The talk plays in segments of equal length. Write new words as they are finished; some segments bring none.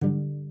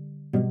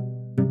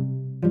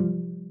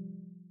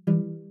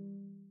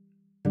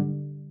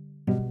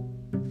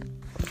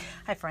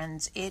Hi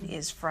friends, it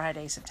is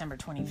Friday, September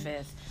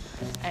 25th,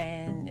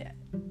 and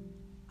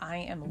I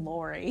am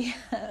Lori,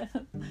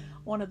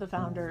 one of the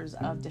founders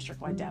of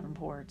District-Wide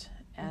Davenport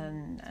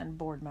and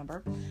board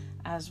member,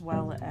 as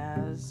well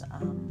as,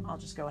 I'll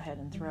just go ahead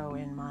and throw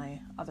in my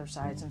other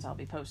side since I'll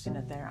be posting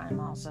it there. I'm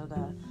also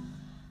the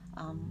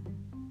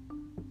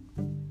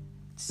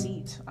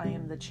I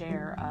am the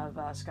chair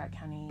of Scott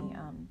County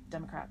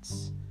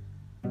Democrats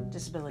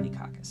Disability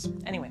Caucus.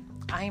 Anyway,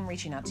 I am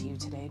reaching out to you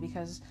today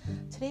because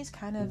today's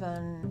kind of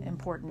an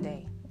important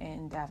day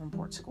in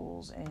Davenport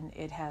schools, and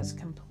it has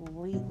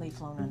completely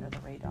flown under the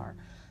radar.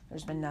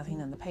 There's been nothing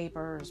in the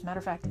paper. As a matter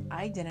of fact,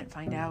 I didn't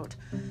find out.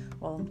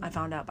 Well, I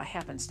found out by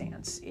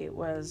happenstance. It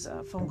was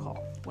a phone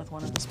call with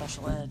one of the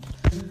special ed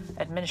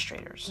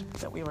administrators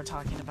that we were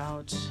talking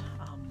about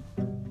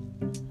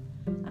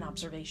an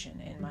observation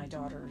in my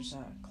daughter's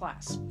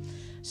class.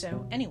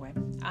 So anyway,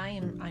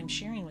 I'm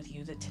sharing with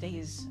you that today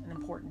is an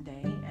important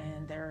day,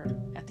 and there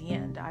at the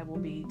end I will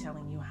be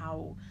telling you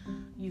how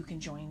you can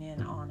join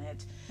in on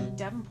it.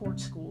 Davenport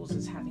Schools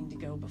is having to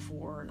go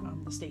before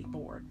the state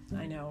board.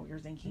 I know you're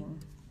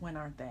thinking, when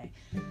aren't they?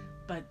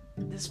 But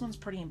this one's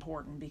pretty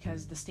important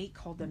because the state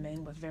called them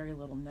in with very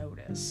little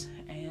notice,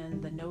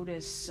 and the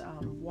notice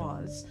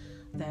was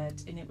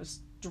that, and it was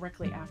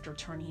directly after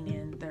turning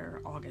in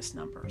their August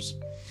numbers.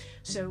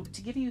 So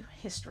to give you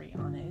history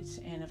on it,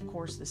 and of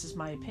course this is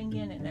my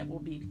opinion, and it will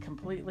be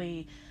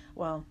completely,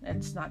 well,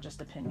 it's not just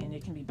opinion,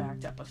 it can be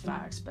backed up with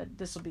facts, but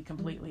this will be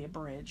completely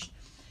abridged,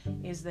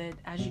 is that,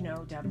 as you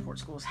know, Davenport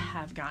schools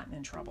have gotten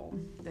in trouble.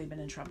 They've been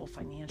in trouble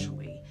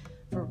financially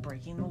for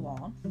breaking the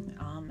law,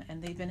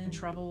 and they've been in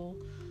trouble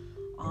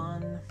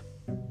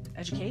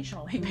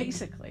educationally,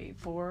 basically,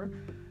 for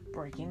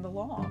breaking the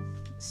law.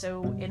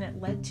 So, and it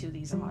led to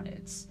these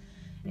audits.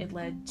 It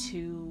led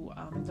to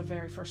the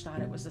very first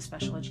audit was the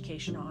special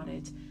education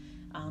audit.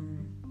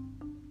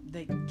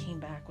 They came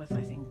back with,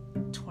 I think,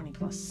 20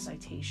 plus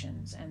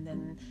citations, and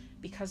then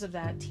because of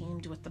that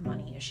teamed with the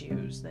money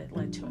issues that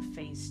led to a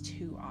phase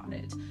 2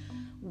 audit,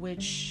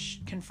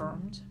 which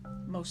confirmed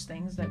most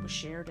things that was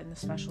shared in the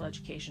special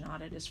education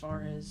audit as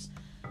far as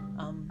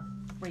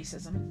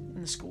racism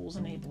in the schools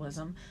and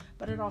ableism,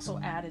 but it also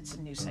added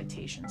some new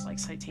citations, like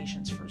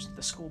citations for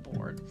the school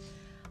board,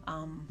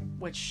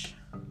 which,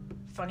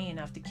 funny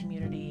enough, the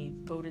community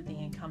voted the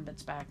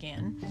incumbents back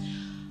in,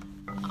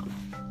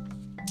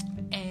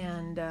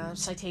 and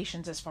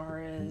citations as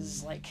far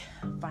as like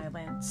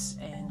violence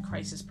and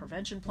crisis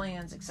prevention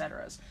plans,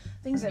 etc.,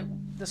 things that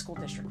the school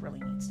district really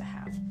needs to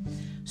have.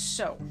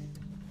 So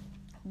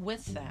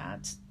with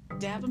that,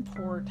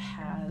 Davenport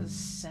has,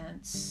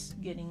 since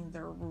getting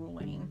their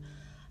ruling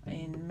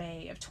in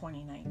May of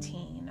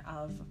 2019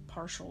 of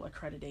partial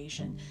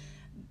accreditation,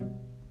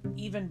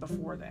 even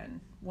before then,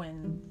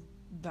 when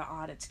the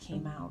audits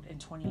came out in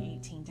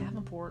 2018,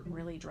 Davenport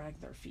really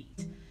dragged their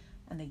feet,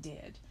 and they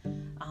did.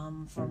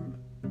 From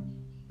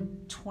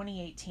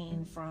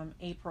 2018, from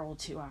April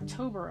to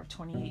October of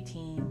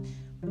 2018,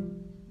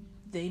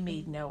 they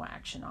made no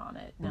action on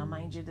it. Now,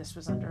 mind you, this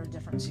was under a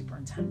different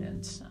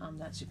superintendent.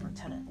 That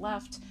superintendent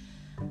left.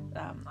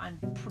 I'm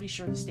pretty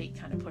sure the state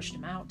kind of pushed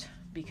him out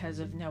because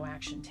of no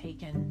action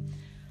taken,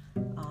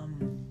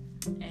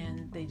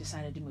 and they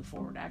decided to move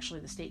forward. Actually,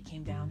 the state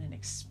came down and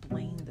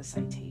explained the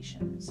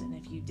citations, and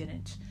if you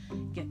didn't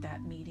get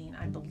that meeting,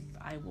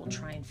 I will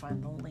try and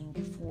find the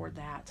link for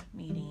that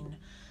meeting,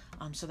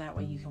 so that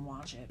way you can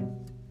watch it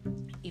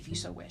if you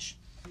so wish.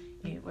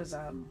 It was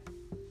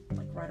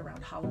like right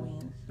around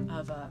Halloween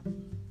of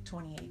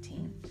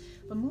 2018.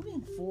 But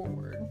moving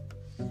forward,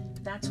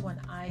 that's when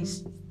I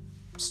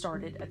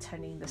started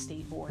attending the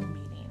state board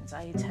meetings.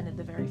 I attended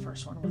the very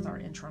first one with our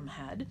interim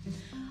head,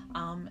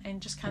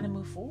 and just kind of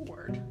moved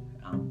forward,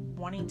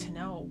 wanting to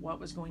know what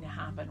was going to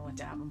happen with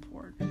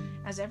Davenport,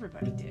 as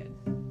everybody did.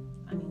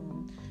 I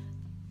mean,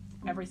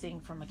 everything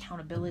from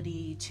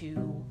accountability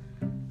to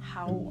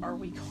how are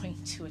we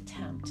going to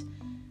attempt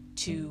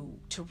to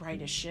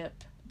right a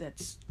ship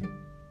that's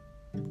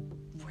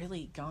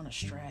really gone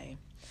astray.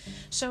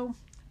 So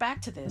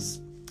back to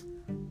this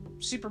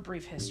super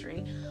brief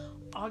history.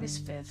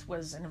 August 5th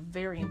was a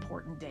very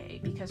important day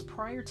because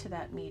prior to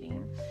that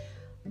meeting,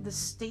 the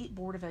State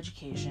Board of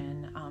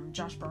Education,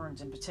 Josh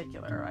Burns in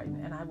particular,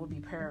 and I will be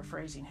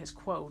paraphrasing his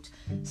quote,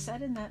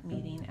 said in that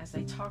meeting as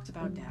they talked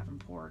about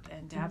Davenport,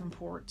 and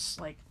Davenport's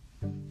like,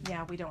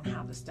 yeah, we don't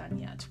have this done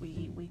yet.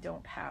 We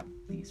don't have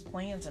these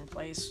plans in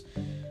place.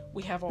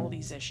 We have all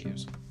these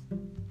issues.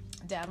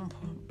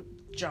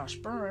 Josh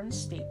Burns,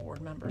 state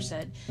board member,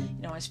 said,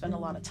 I spend a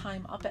lot of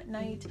time up at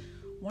night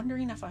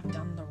wondering if I've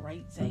done the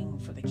right thing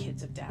for the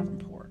kids of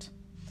Davenport.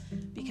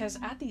 Because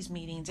at these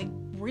meetings, it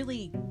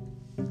really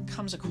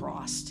comes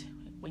across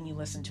when you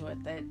listen to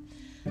it that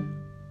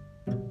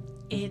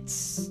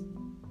it's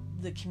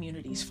the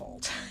community's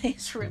fault.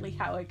 It's really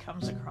how it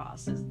comes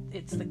across.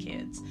 It's the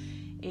kids.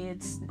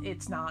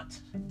 It's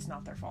not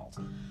their fault.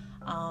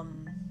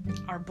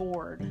 Our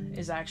board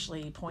is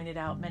actually pointed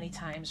out many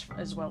times,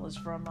 as well as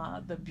from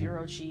the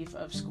Bureau Chief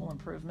of School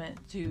Improvement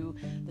to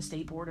the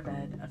State Board of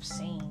Ed, of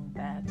saying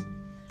that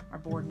our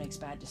board makes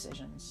bad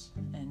decisions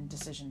and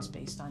decisions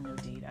based on no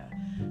data.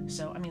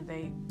 So, I mean,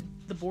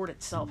 the board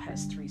itself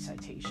has 3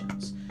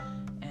 citations,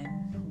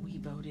 and we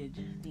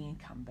voted the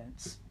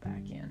incumbents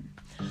back in.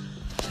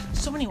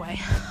 So anyway,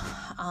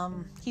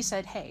 he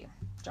said, hey,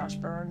 Josh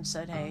Burns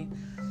said, hey,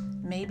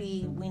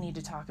 maybe we need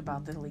to talk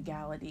about the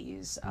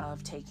legalities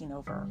of taking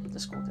over the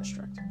school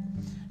district.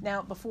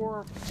 Now,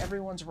 before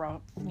everyone's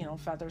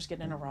feathers get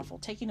in a ruffle,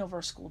 taking over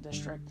a school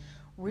district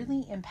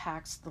really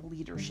impacts the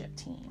leadership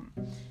team.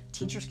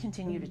 Teachers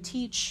continue to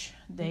teach.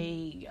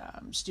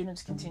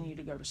 Students continue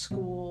to go to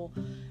school.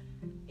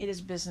 It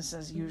is business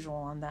as usual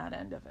on that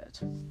end of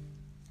it.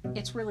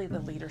 It's really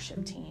the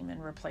leadership team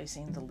and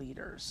replacing the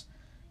leaders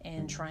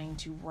and trying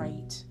to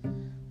right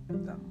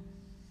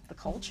the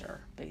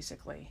culture,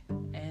 basically,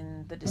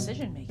 and the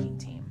decision-making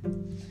team.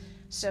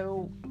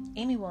 So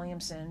Amy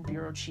Williamson,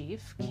 bureau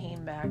chief,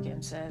 came back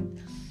and said,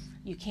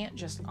 you can't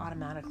just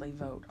automatically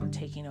vote on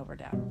taking over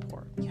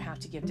Davenport. You have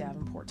to give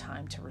Davenport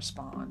time to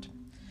respond.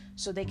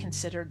 So they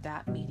considered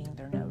that meeting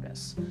their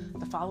notice.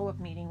 The follow-up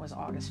meeting was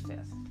August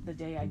 5th, the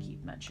day I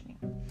keep mentioning.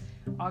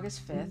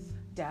 August 5th,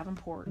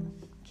 Davenport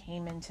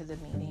came into the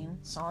meeting,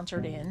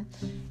 sauntered in,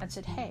 and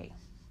said, hey,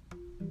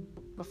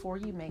 before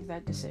you make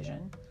that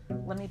decision,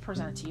 let me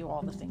present to you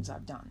all the things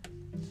I've done.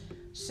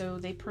 So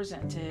they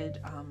presented,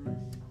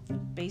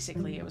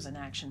 basically it was an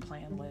action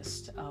plan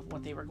list of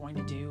what they were going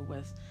to do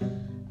with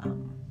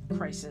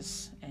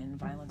crisis and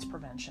violence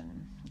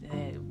prevention,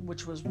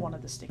 which was one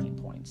of the sticking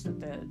points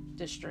that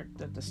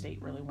the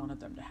state really wanted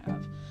them to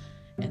have,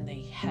 and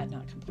they had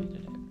not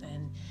completed it.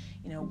 And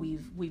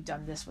we've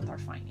done this with our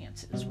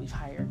finances. We've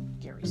hired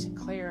Gary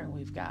Sinclair, and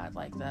we've got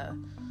like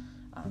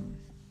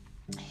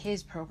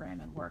his program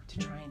and work to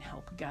try and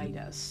help guide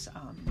us.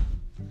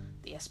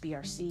 The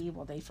SBRC,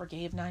 well, they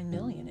forgave $9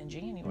 million in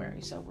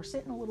January, so we're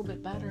sitting a little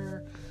bit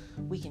better.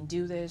 We can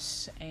do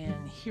this, and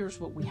here's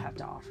what we have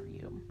to offer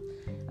you.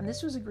 And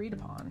this was agreed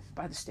upon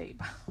by the state,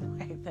 by the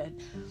way,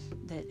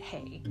 that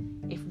hey,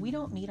 if we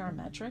don't meet our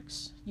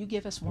metrics, you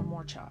give us one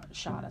more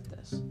shot at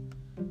this.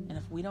 And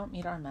if we don't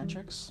meet our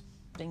metrics,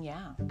 then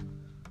yeah,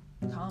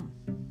 come,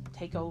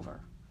 take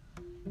over.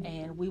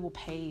 And we will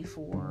pay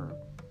for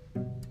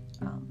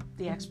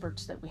the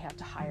experts that we have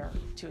to hire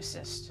to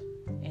assist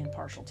in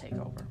partial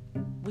takeover.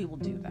 We will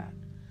do that.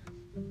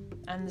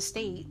 And the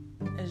state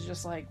is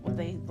just like, well,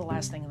 the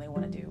last thing they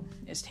want to do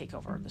is take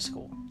over the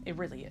school. It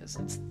really is.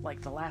 It's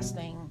like the last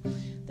thing.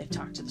 They've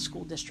talked to the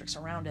school districts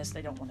around us.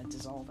 They don't want to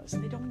dissolve us.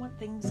 They don't want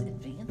things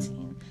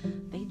advancing.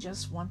 They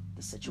just want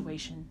the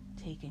situation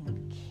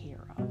taken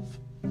care of.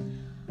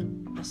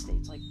 The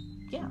state's like,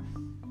 yeah,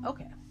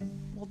 okay,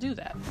 we'll do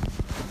that.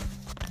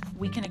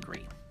 We can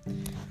agree.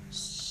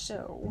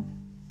 So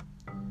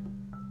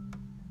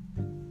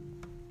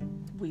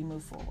we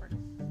move forward,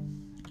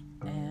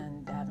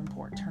 and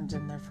Davenport turns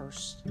in their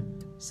first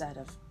set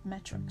of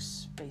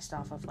metrics based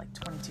off of like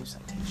 22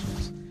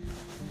 citations,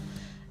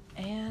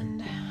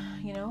 and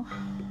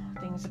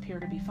things appear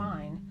to be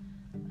fine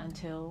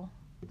until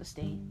the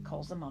state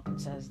calls them up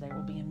and says there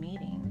will be a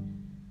meeting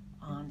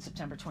on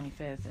September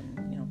 25th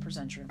and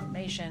present your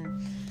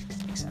information,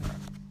 etc.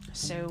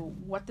 So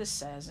what this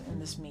says in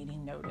this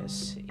meeting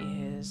notice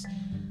is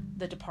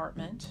the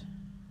Department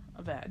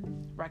of Ed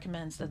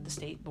recommends that the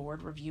State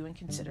Board review and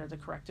consider the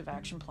corrective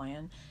action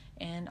plan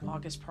and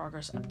August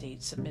progress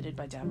updates submitted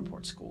by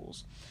Davenport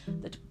Schools,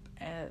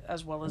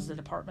 as well as the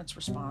Department's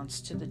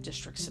response to the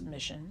district's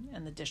submission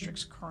and the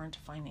district's current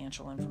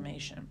financial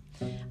information.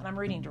 And I'm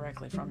reading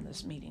directly from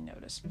this meeting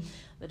notice.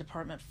 The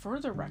Department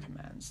further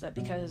recommends that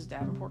because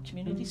Davenport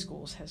Community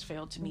Schools has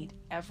failed to meet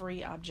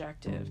every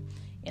objective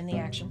in the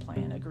action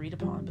plan agreed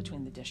upon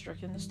between the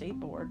district and the State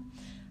Board,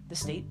 the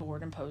State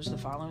Board imposed the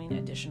following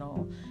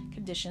additional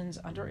conditions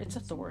under its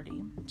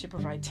authority to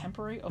provide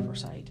temporary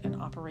oversight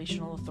and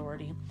operational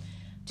authority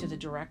to the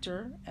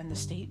director and the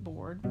State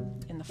Board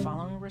in the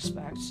following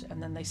respects,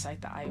 and then they cite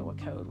the Iowa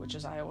Code, which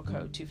is Iowa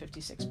Code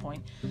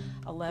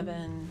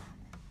 256.11,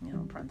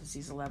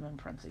 parentheses 11,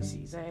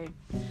 parentheses A.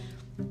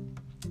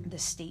 The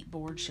State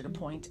Board should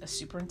appoint a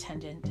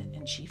superintendent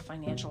and chief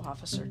financial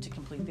officer to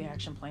complete the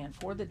action plan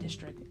for the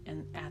district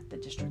and at the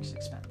district's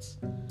expense.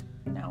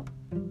 Now,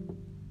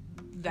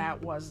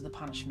 that was the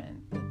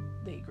punishment that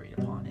they agreed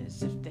upon,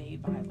 is if they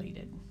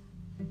violated,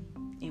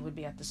 it would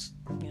be at the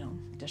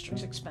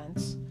district's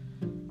expense,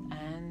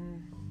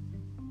 and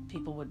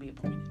people would be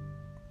appointed.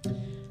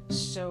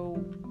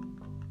 So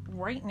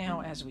right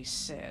now, as we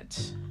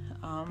sit,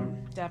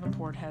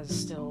 Davenport has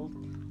still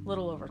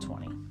little over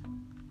 20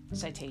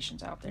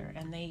 citations out there,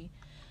 and they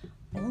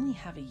only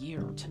have a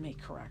year to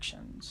make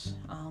corrections.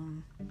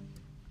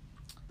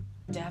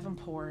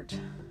 Davenport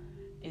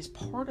is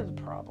part of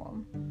the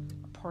problem,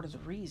 part of the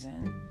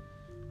reason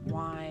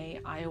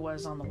why Iowa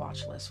is on the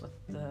watch list with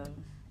the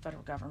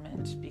federal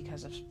government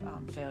because of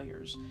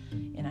failures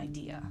in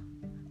IDEA,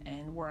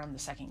 and we're on the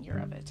second year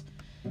of it,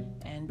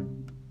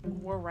 and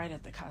we're right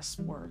at the cusp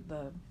where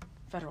the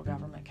federal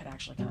government could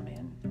actually come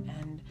in,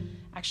 and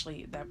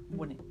actually that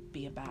wouldn't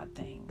be a bad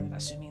thing,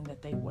 assuming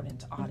that they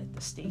wouldn't audit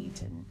the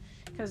state, and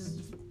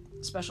because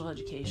special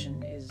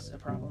education is a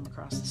problem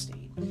across the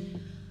state,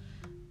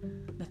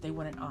 that they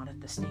wouldn't audit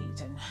the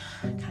state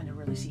and kind of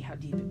really see how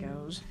deep it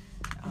goes.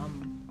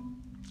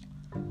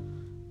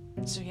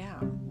 So yeah,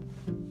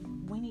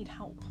 we need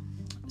help.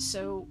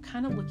 So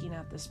kind of looking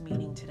at this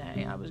meeting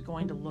today, I was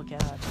going to look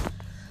at,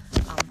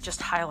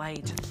 just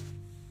highlight,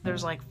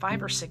 there's like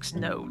 5 or 6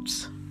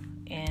 notes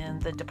in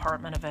the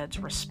Department of Ed's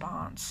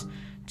response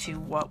to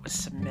what was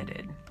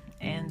submitted.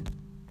 And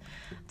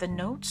the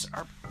notes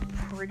are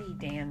pretty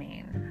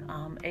damning.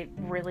 It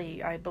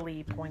really, I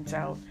believe, points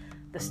out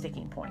the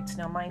sticking points.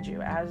 Now, mind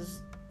you,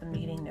 as the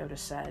meeting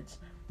notice said,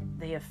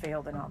 they have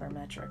failed in all their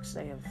metrics.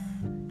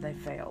 They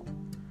failed.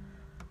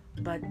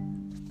 But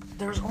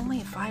there's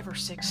only 5 or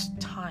 6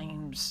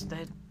 times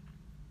that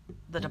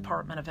the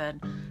Department of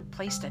Ed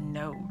placed a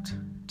note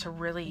to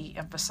really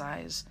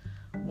emphasize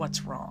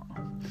what's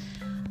wrong.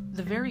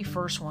 The very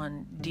first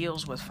one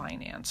deals with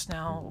finance.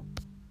 Now,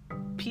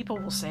 people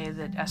will say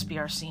that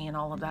SBRC and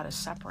all of that is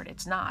separate.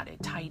 It's not.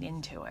 It tied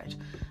into it.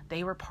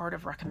 They were part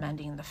of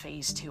recommending the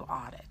Phase 2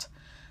 audit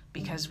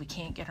because we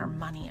can't get our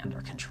money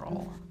under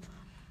control.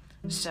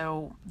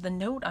 So the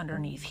note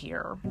underneath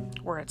here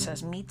where it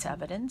says meets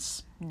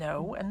evidence,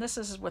 no, and this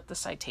is with the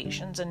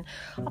citations, and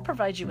I'll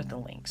provide you with the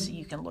link so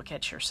you can look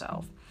at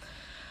yourself.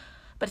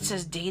 But it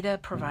says data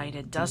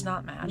provided does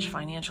not match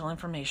financial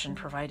information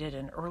provided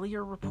in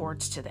earlier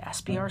reports to the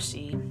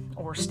SBRC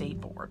or State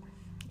Board.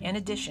 In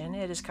addition,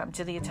 it has come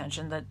to the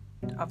attention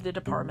of the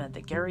department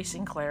that Gary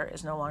Sinclair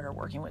is no longer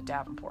working with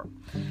Davenport.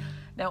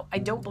 Now, I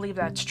don't believe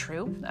that's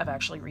true. I've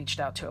actually reached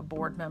out to a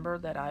board member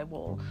that I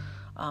will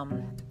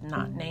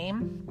not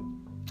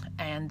name,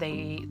 and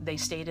they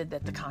stated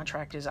that the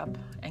contract is up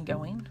and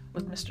going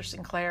with Mr.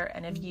 Sinclair.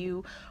 And if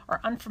you are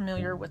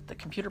unfamiliar with the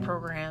computer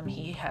program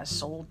he has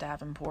sold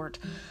Davenport,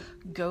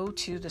 go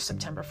to the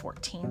September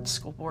 14th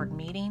school board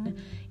meeting.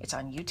 It's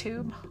on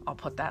YouTube. I'll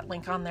put that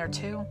link on there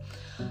too,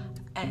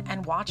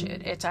 and watch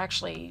it. It's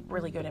actually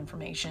really good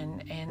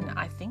information, and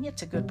I think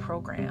it's a good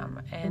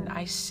program. And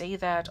I say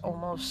that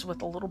almost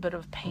with a little bit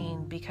of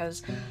pain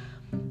because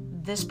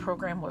this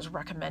program was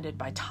recommended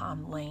by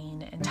Tom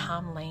Lane, and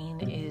Tom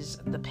Lane is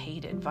the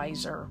paid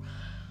advisor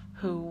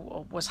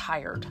who was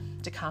hired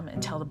to come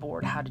and tell the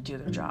board how to do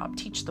their job,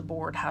 teach the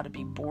board how to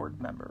be board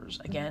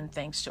members. Again,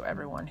 thanks to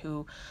everyone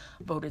who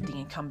voted the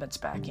incumbents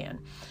back in,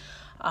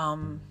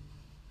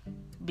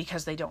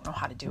 because they don't know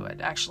how to do it.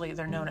 Actually,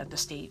 they're known at the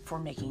state for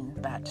making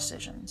bad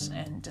decisions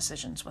and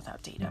decisions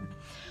without data.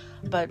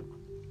 But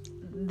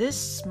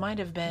this might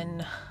have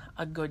been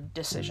a good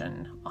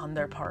decision on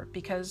their part,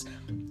 because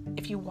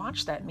if you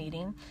watch that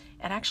meeting,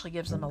 it actually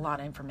gives them a lot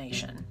of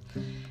information,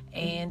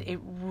 and it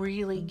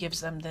really gives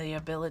them the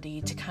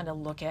ability to kind of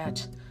look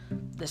at,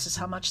 this is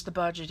how much the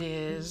budget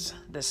is,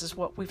 this is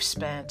what we've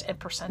spent, and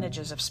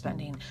percentages of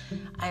spending,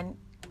 and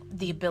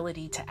the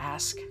ability to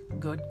ask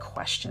good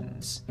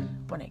questions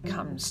when it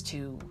comes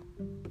to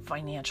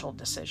financial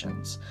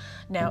decisions.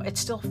 Now, it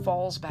still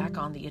falls back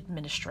on the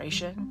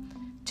administration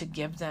to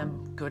give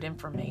them good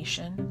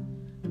information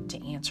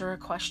to answer a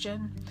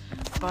question,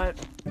 but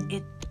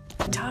it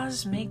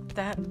does make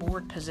that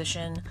board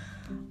position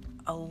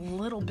a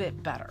little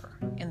bit better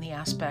in the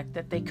aspect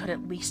that they could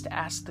at least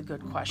ask the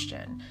good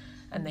question,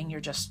 and then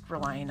you're just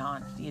relying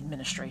on the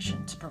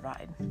administration to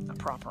provide a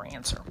proper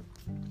answer.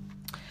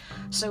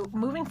 So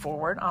moving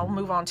forward, I'll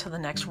move on to the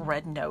next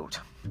red note,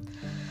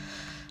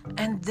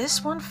 and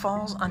this one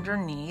falls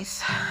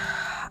underneath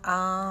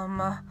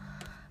the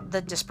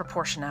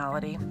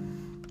disproportionality.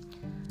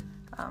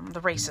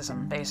 The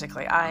racism,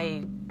 basically.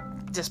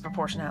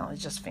 Disproportionality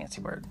is just a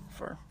fancy word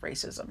for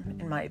racism,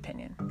 in my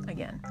opinion.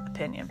 Again,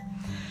 opinion.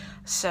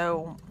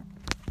 So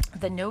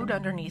the note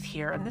underneath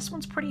here, and this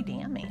one's pretty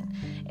damning.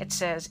 It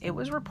says, it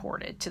was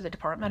reported to the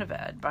Department of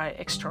Ed by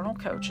external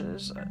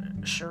coaches,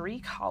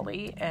 Shariq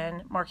Holly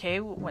and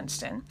Marquet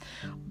Winston,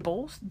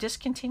 both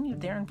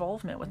discontinued their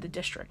involvement with the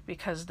district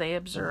because they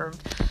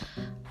observed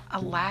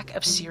a lack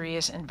of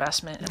serious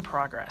investment and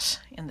progress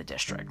in the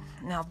district.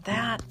 Now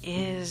that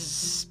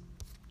is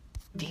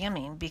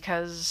damning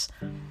because,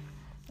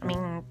 I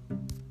mean,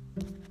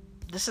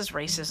 this is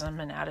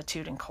racism and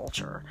attitude and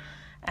culture,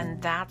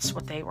 and that's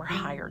what they were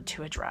hired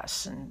to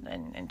address,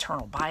 and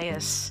internal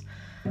bias,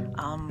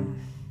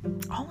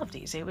 all of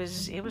these. It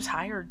was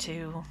hired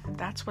to,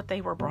 that's what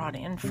they were brought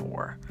in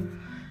for,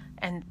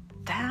 and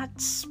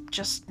that's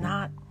just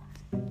not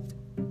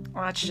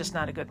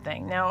a good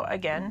thing. Now,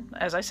 again,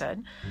 as I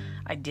said,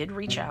 I did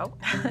reach out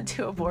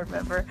to a board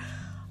member,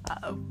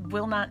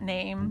 will not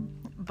name,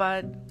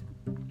 but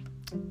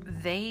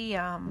they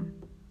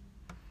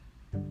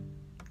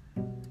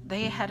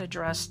had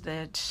addressed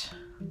that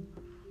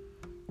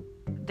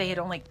they had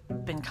only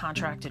been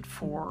contracted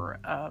for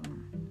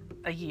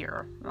a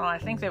year. Well, I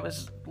think that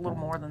was a little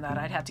more than that.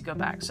 I'd have to go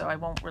back, so I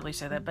won't really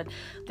say that. But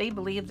they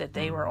believed that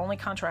they were only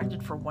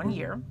contracted for 1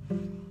 year,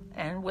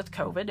 and with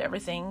COVID,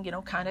 everything,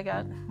 kind of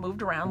got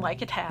moved around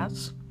like it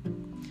has.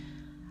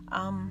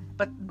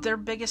 But their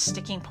biggest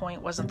sticking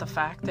point wasn't the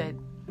fact that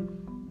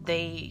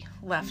they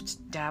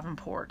left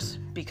Davenport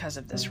because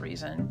of this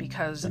reason,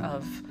 because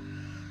of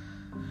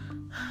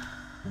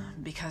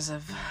because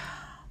of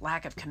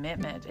lack of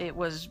commitment. It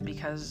was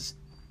because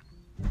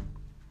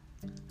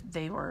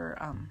they were,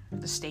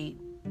 the state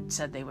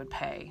said they would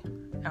pay,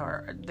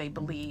 or they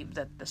believed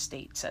that the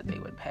state said they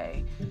would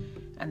pay,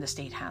 and the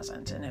state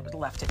hasn't, and it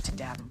left it to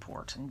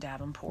Davenport, and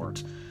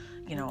Davenport,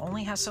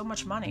 only has so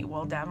much money.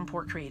 Well,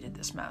 Davenport created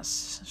this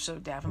mess, so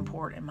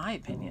Davenport, in my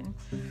opinion,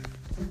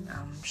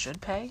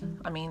 should pay.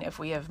 I mean, if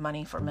we have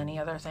money for many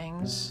other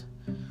things,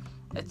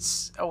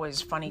 it's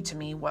always funny to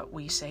me what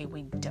we say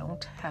we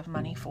don't have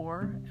money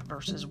for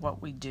versus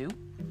what we do.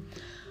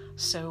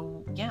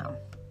 So, yeah,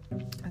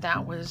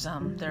 that was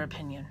their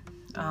opinion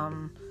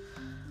on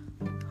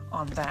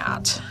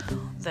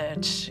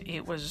that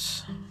it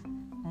was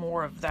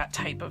more of that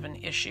type of an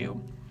issue.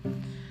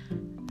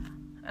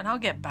 And I'll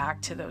get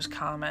back to those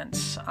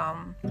comments.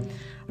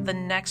 The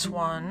next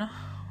one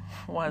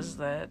was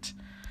that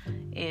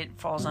it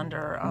falls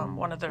under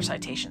one of their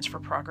citations for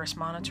progress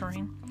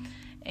monitoring.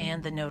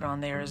 And the note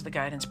on there is the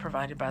guidance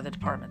provided by the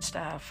department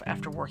staff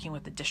after working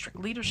with the district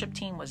leadership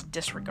team was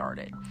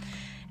disregarded,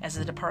 as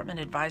the department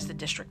advised the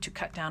district to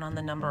cut down on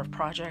the number of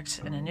projects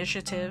and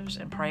initiatives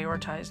and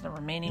prioritize the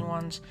remaining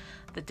ones.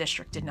 The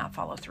district did not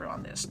follow through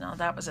on this. Now,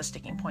 that was a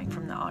sticking point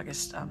from the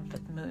August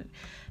 5th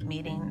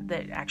meeting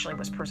that actually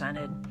was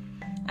presented,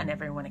 and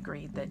everyone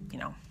agreed that,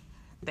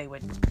 they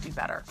would do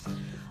better.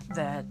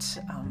 That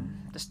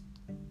this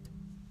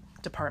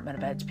Department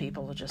of Ed's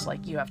people are just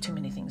like, you have too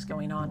many things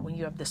going on. When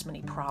you have this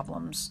many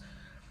problems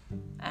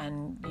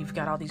and you've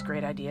got all these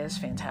great ideas,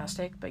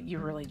 fantastic, but you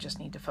really just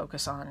need to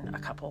focus on a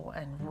couple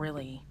and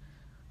really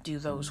do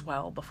those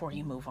well before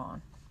you move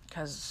on.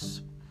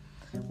 Because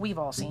we've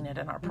all seen it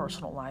in our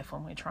personal life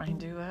when we try and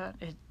do that.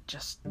 It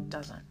just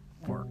doesn't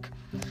work.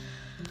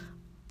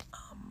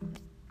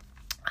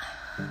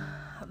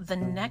 The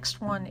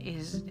next one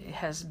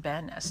has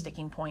been a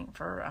sticking point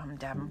for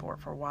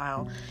Davenport for a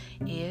while.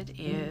 It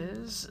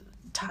is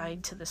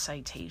tied to the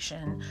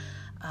citation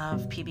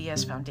of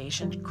PBS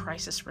Foundation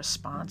Crisis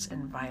Response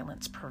and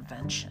Violence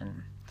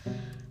Prevention.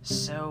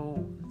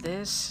 So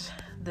this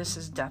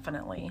has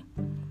definitely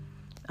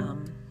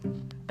been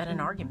an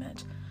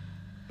argument,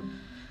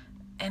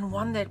 and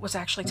one that was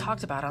actually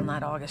talked about on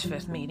that August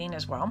 5th meeting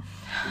as well.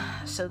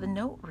 So the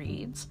note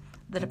reads,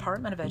 the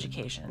Department of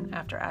Education,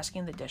 after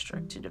asking the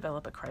district to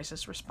develop a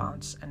crisis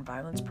response and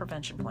violence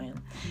prevention plan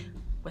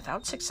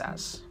without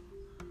success,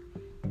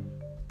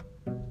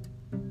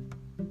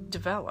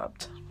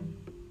 developed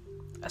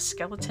a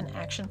skeleton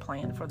action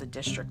plan for the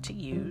district to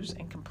use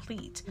and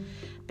complete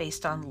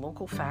based on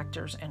local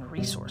factors and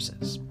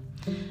resources.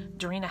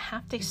 During a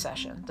half-day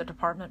session, the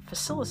department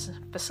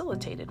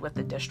facilitated with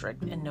the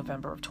district in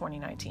November of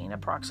 2019.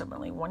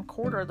 Approximately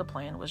 1/4 of the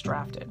plan was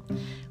drafted,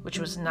 which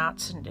was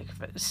not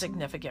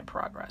significant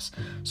progress.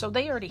 So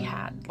they already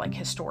had,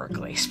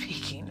 historically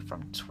speaking,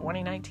 from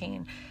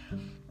 2019,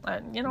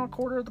 a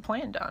quarter of the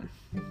plan done.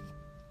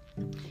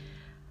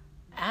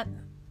 At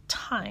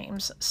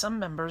times, some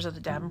members of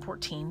the Davenport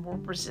team were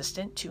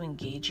resistant to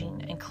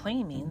engaging and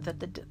claiming that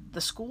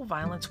the school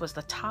violence was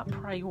the top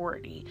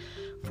priority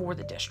for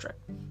the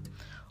district.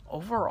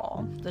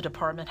 Overall, the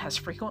department has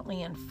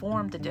frequently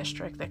informed the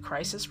district that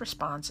crisis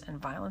response and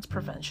violence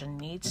prevention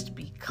needs to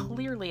be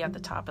clearly at the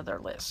top of their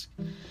list,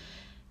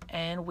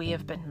 and we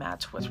have been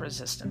met with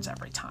resistance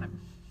every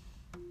time.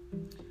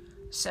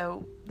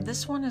 So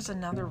this one is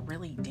another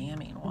really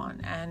damning one,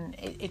 and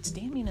it's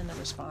damning in the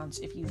response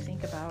if you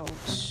think about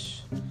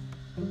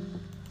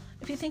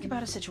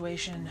a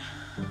situation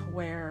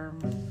where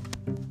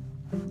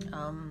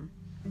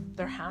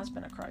there has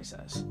been a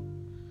crisis.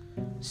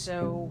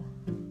 So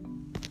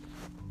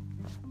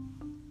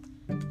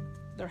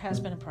there has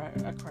been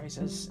a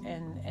crisis,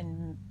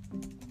 and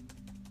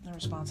the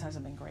response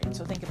hasn't been great.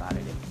 So think about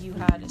it. If you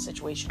had a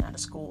situation at a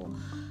school,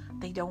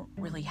 they don't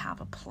really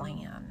have a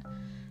plan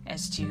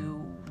as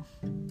to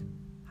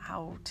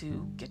how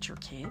to get your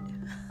kid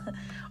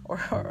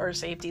or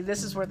safety.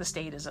 This is where the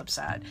state is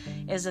upset,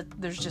 is that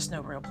there's just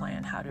no real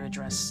plan how to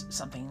address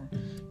something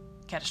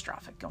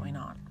catastrophic going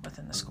on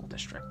within the school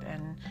district.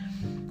 And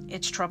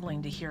it's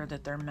troubling to hear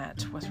that they're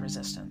met with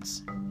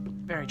resistance.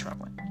 Very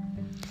troubling.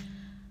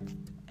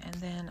 And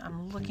then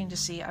I'm looking to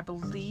see, I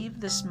believe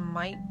this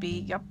might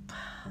be,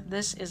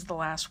 this is the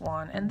last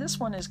one. And this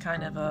one is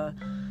kind of a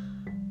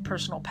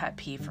personal pet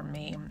peeve for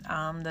me,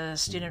 the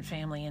student,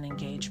 family, and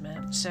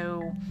engagement.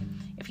 So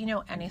if you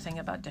know anything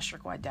about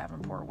district-wide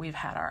Davenport, we've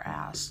had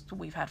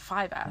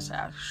 5 asks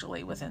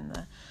actually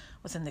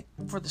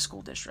for the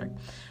school district.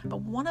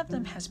 But one of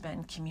them has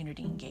been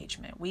community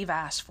engagement. We've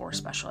asked for a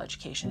special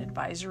education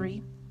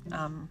advisory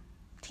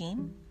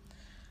team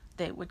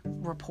that would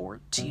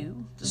report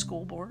to the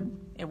school board.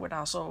 It would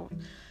also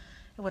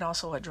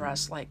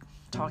address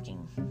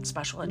talking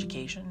special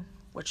education,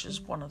 which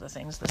is one of the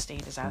things the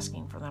state is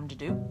asking for them to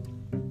do.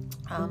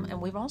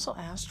 And we've also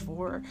asked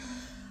for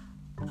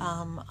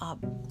a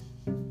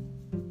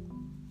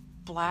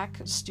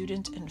Black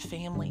student and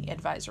family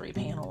advisory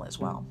panel as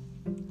well.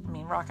 I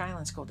mean, Rock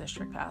Island School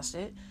District passed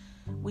it.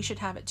 We should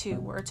have it too,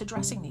 where it's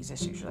addressing these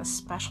issues,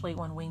 especially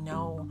when we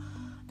know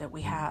that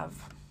we have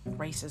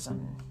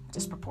racism,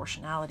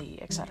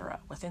 disproportionality, etc.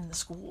 within the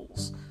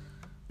schools.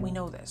 We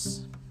know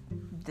this.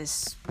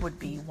 This would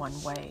be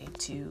one way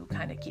to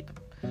kind of keep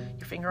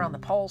your finger on the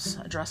pulse,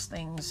 address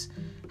things,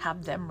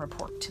 have them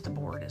report to the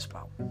board as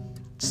well.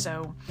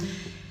 So,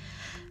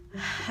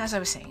 as I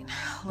was saying,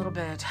 a little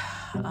bit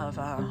of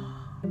a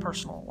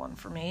personal one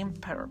for me,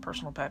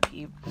 personal pet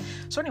peeve.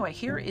 So anyway,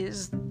 here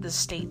is the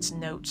state's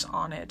notes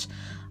on it.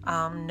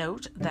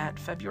 Note that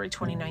February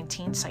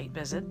 2019 site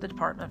visit, the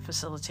department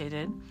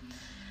facilitated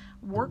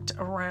a work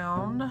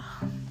around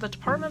the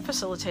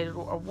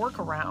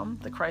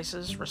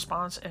crisis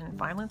response and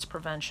violence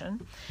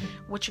prevention,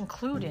 which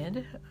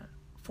included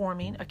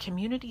forming a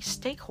community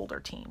stakeholder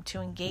team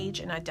to engage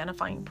in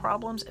identifying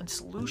problems and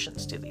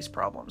solutions to these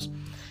problems.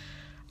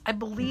 I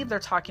believe they're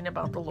talking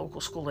about the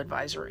local school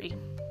advisory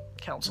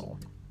council.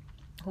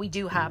 We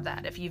do have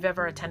that. If you've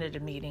ever attended a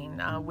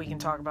meeting, we can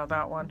talk about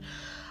that one.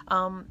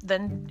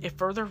 Then it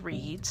further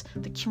reads,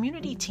 the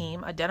community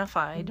team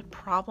identified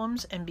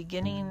problems and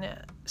beginning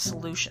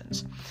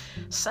solutions.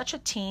 Such a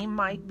team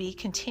might be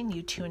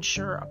continued to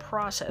ensure a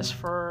process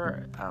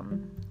for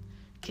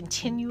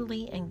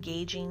continually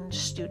engaging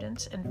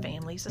students and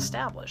families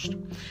established.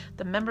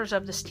 The members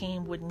of this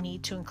team would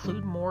need to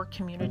include more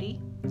community,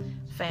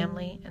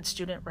 family, and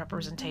student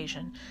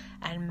representation,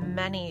 and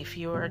many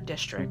fewer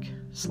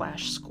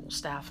district/school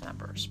staff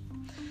members.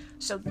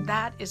 So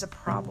that is a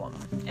problem,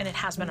 and it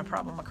has been a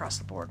problem across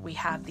the board. We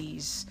have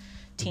these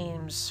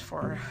teams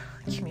for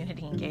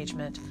community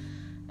engagement,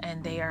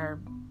 and they are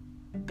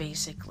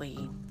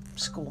basically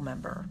school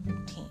member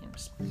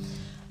teams.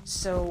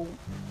 So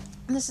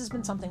this has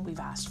been something we've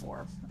asked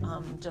for.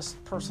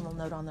 Just personal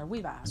note on there,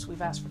 we've asked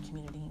for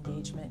community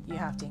engagement. You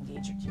have to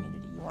engage your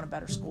community. You want a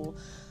better school,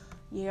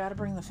 you got to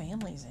bring the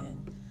families in.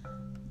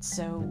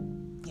 So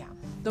yeah,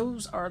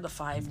 those are the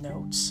 5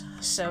 notes.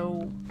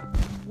 So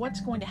what's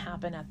going to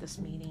happen at this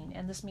meeting?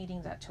 And this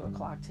meeting's at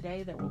 2:00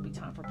 today. There will be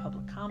time for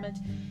public comment.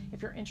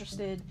 If you're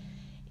interested,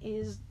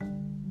 is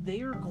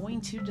they're going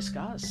to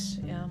discuss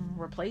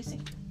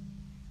replacing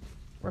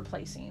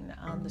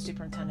the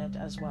superintendent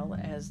as well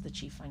as the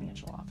chief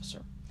financial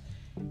officer.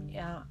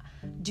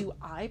 Do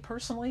I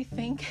personally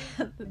think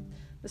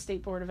the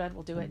State Board of Ed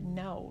will do it?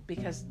 No,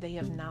 because they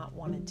have not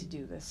wanted to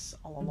do this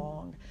all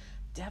along.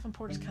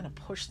 Davenport has kind of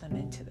pushed them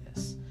into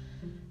this.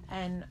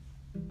 And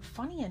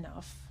funny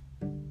enough,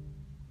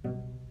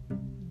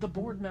 the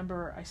board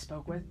member I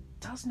spoke with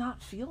does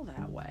not feel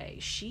that way.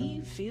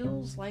 She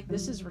feels like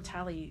this is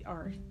he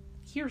or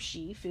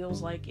she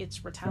feels like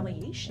it's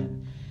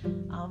retaliation.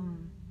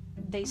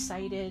 They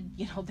cited,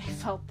 they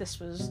felt this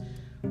was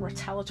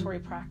retaliatory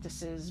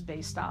practices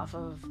based off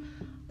of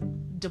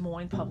Des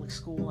Moines Public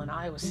School and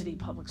Iowa City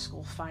Public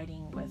School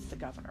fighting with the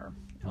governor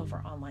over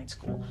online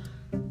school.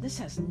 This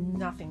has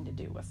nothing to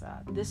do with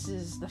that. This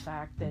is the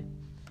fact that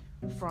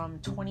from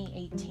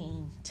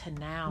 2018 to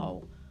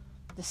now,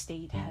 the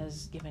state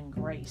has given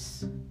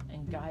grace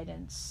and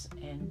guidance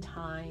and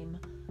time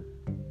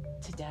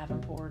to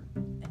Davenport,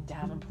 and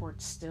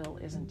Davenport still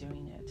isn't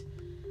doing it.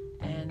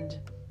 And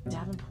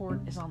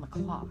Davenport is on the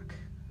clock.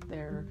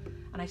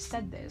 And I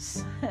said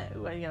this,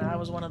 I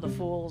was one of the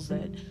fools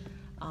that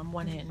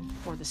went in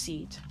for the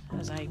seat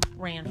as I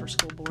ran for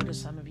school board,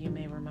 as some of you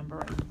may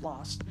remember. I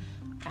lost,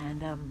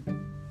 and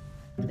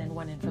then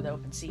went in for the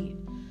open seat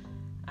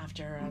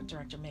after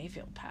Director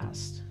Mayfield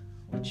passed,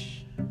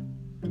 which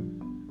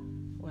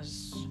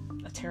was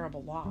a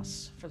terrible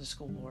loss for the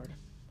school board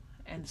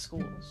and the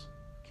schools,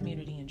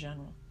 community in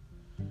general.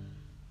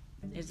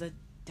 Is that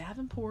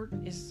Davenport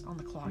is on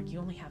the clock. You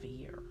only have a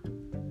year.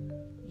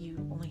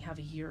 You only have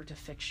a year to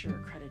fix your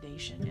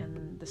accreditation,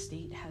 and the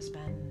state has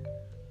been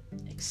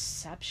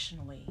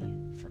exceptionally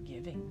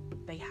forgiving.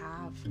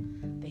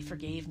 They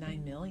forgave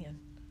 $9 million.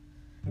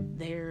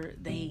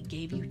 They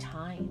gave you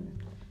time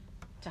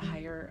to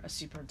hire a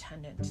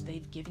superintendent. They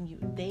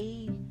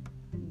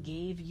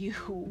gave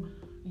you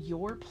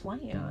your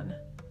plan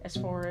as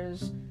far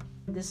as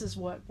this is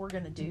what we're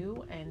going to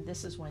do, and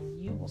this is when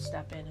you will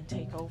step in and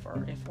take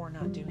over if we're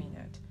not doing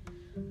it.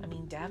 I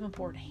mean,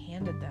 Davenport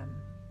handed them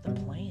the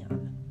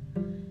plan,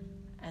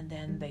 and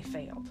then they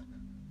failed.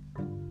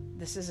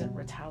 This isn't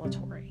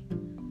retaliatory.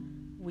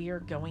 We are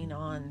going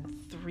on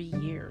 3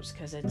 years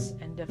because it's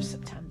end of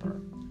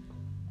September,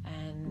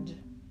 and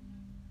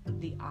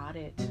the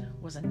audit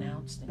was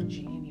announced in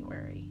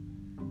January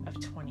of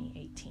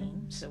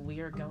 2018. So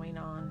we are going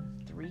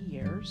on 3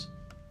 years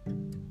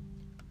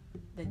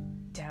that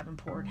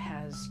Davenport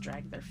has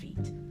dragged their feet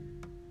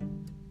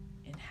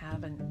and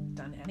haven't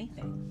done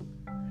anything.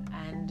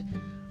 And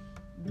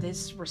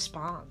this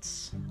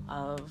response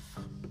of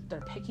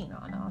they're picking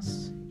on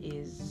us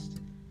is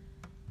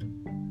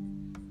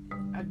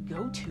a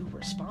go-to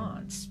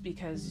response,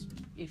 because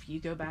if you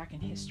go back in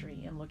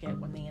history and look at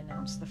when they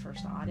announced the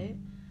first audit,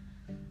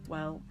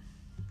 well,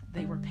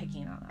 they were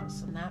picking on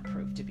us, and that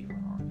proved to be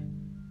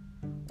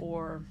wrong.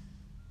 Or,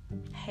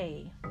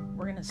 hey,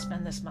 we're going to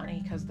spend this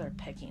money because they're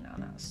picking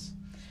on us.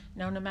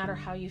 Now, no matter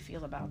how you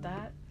feel about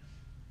that,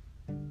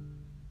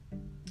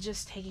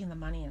 just taking the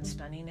money and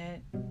spending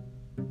it,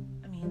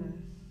 I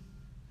mean,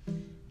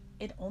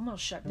 it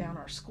almost shut down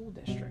our school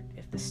district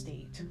if the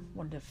state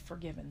wouldn't have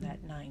forgiven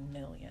that $9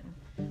 million.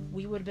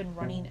 We would have been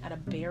running at a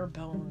bare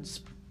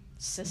bones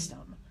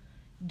system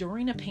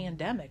during a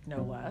pandemic,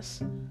 no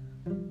less,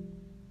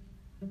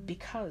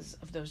 because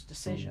of those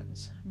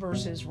decisions,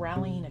 versus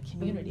rallying a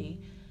community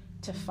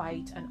to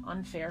fight an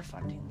unfair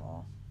funding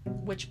law.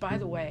 Which, by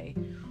the way,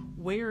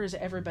 where is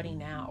everybody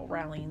now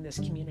rallying this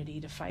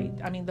community to fight?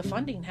 I mean, the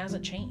funding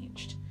hasn't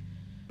changed,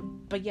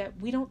 but yet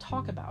we don't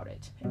talk about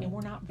it, and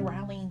we're not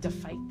rallying to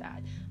fight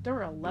that. There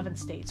are 11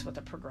 states with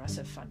a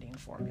progressive funding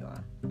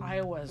formula.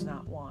 Iowa is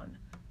not one.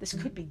 This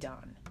could be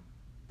done.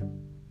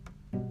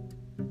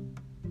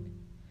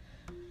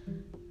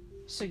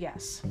 So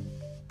yes,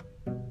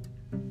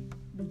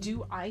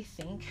 do I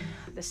think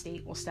the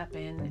state will step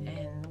in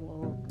and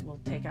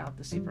will take out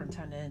the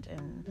superintendent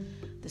and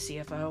the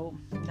CFO?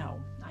 No,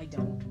 I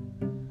don't.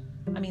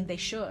 I mean, they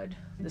should.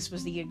 This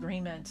was the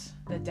agreement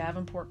that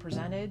Davenport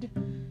presented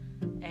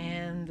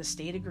and the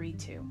state agreed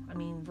to. I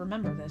mean,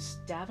 remember this,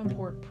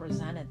 Davenport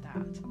presented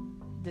that.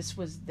 This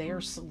was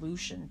their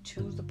solution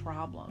to the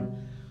problem.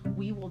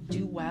 We will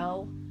do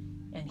well,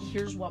 and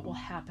here's what will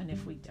happen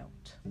if we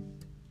don't.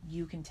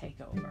 You can take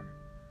over.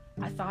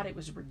 I thought it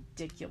was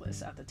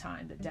ridiculous at the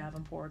time that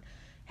Davenport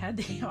had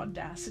the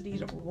audacity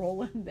to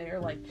roll in there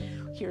like,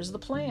 here's the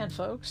plan,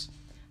 folks.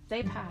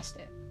 They passed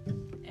it.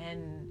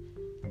 And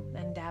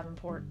then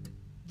Davenport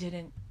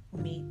didn't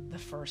meet the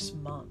first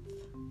month.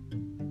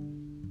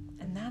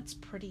 And that's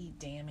pretty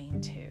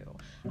damning too.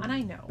 And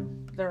I know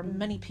there are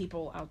many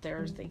people out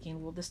there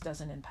thinking, well, this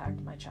doesn't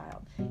impact my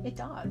child. It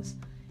does.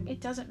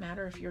 It doesn't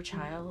matter if your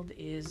child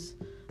is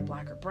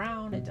black or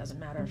brown. It doesn't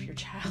matter if your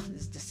child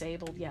is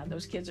disabled. Yeah,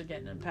 those kids are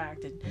getting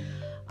impacted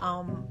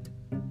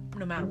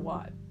no matter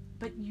what.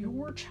 But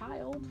your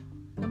child,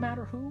 no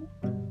matter who,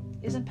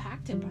 is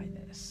impacted by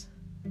this.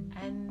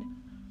 And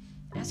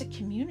as a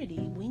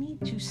community, we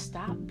need to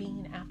stop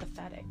being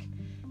apathetic.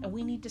 And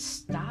we need to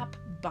stop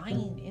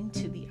buying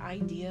into the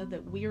idea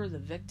that we're the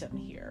victim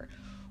here.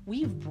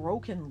 We've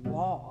broken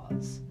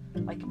laws,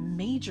 like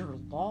major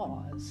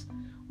laws.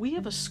 We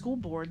have a school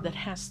board that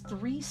has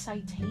 3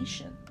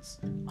 citations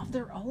of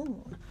their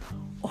own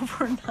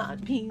over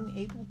not being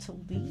able to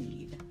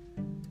lead.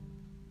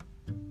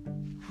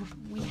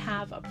 We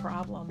have a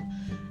problem.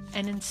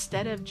 And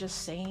instead of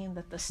just saying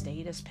that the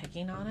state is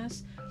picking on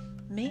us,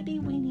 maybe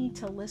we need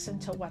to listen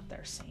to what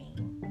they're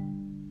saying.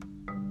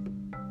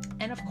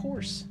 And of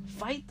course,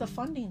 fight the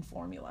funding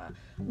formula.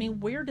 I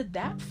mean, where did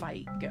that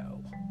fight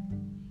go?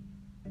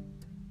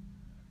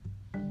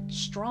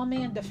 Straw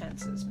man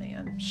defenses,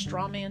 man.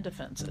 Straw man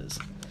defenses.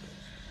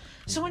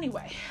 So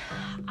anyway,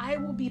 I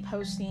will be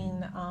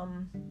posting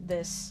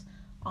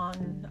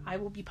I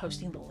will be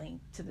posting the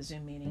link to the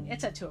Zoom meeting.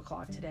 It's at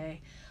 2:00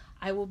 today.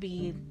 I will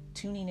be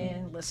tuning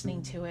in,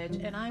 listening to it,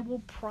 and I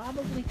will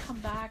probably come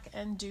back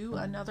and do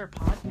another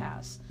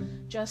podcast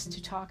just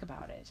to talk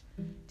about it,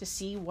 to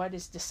see what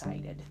is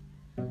decided,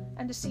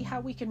 and to see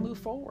how we can move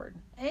forward,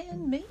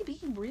 and maybe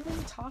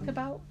really talk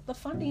about the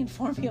funding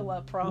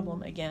formula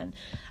problem again.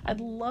 I'd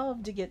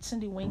love to get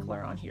Cindy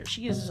Winkler on here.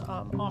 She has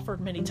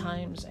offered many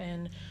times,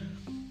 and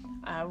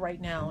right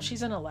now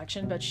she's in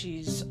election, but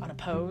she's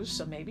unopposed,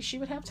 so maybe she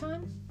would have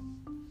time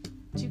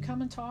to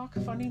come and talk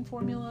funding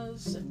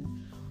formulas and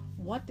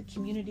what the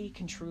community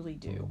can truly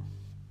do.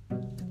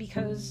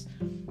 Because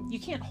you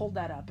can't hold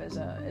that up as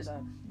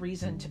a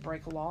reason to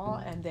break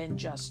law and then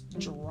just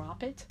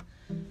drop it.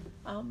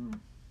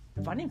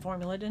 Funding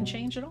formula didn't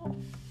change at all.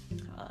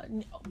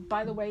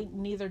 By the way,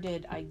 neither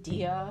did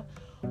IDEA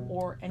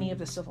or any of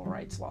the civil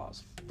rights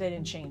laws. They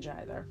didn't change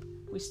either.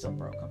 We still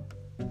broke them.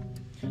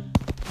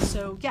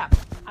 So yeah,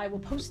 I will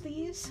post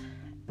these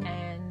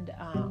and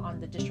on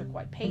the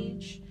district-wide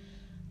page,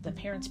 the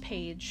parents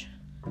page,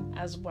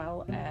 as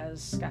well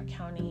as Scott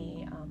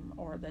County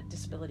or the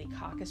Disability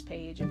Caucus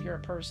page. If you're a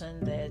person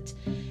that,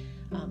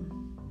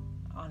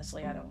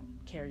 honestly, I don't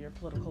care your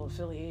political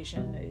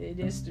affiliation. It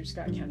is through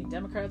Scott County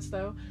Democrats,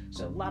 though,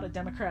 so a lot of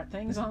Democrat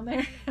things on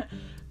there.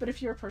 But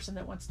if you're a person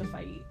that wants to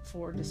fight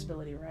for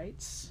disability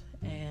rights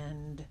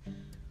and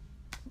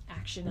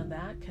action on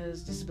that,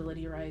 because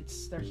disability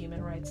rights, they're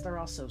human rights, they're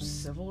also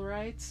civil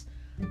rights,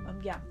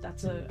 yeah,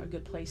 that's a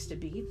good place to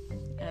be,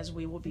 as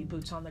we will be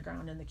boots on the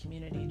ground in the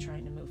community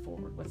trying to move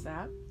forward with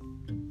that.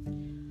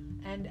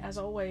 And as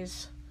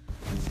always,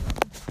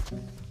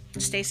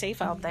 stay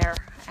safe out there,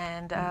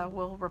 and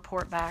we'll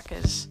report back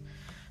as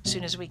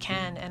soon as we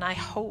can. And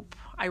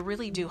I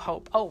really do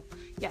hope, oh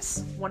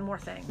yes, one more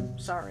thing,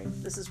 sorry,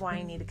 this is why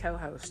I need a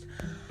co-host.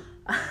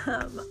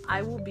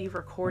 I will be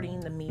recording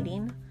the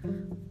meeting,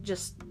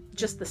 just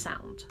the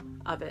sound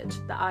of it,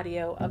 the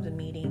audio of the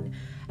meeting,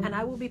 and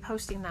I will be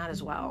posting that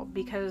as well,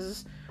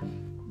 because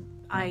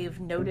I've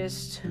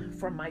noticed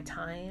from my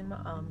time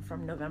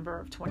from November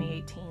of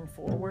 2018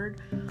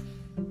 forward,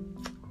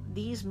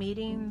 these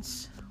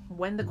meetings,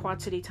 when the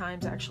Quad City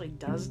Times actually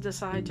does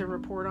decide to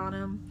report on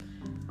them,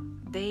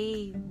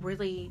 they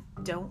really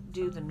don't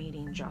do the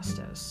meeting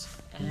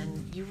justice,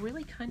 and you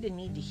really kind of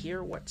need to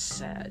hear what's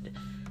said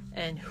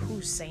and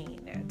who's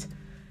saying it.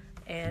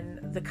 and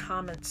the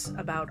comments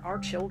about our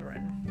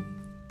children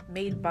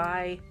made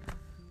by,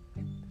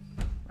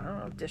 I don't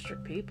know,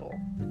 district people,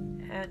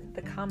 and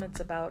the comments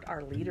about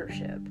our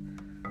leadership.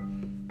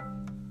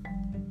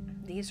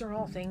 These are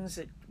all things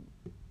that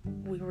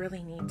we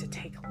really need to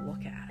take a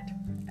look at,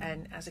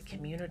 and as a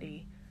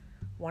community,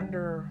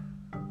 wonder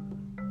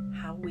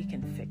how we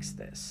can fix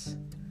this.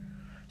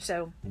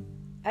 So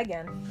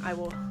again, I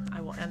will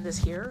end this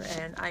here,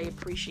 and I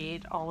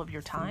appreciate all of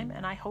your time,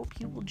 and I hope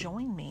you will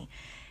join me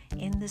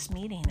in this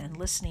meeting and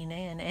listening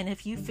in. And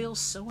if you feel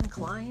so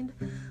inclined,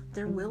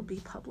 there will be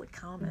public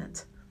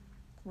comment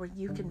where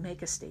you can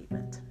make a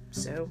statement.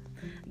 So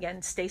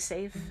again, stay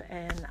safe,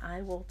 and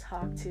I will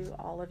talk to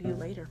all of you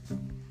later.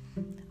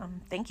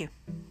 Thank you.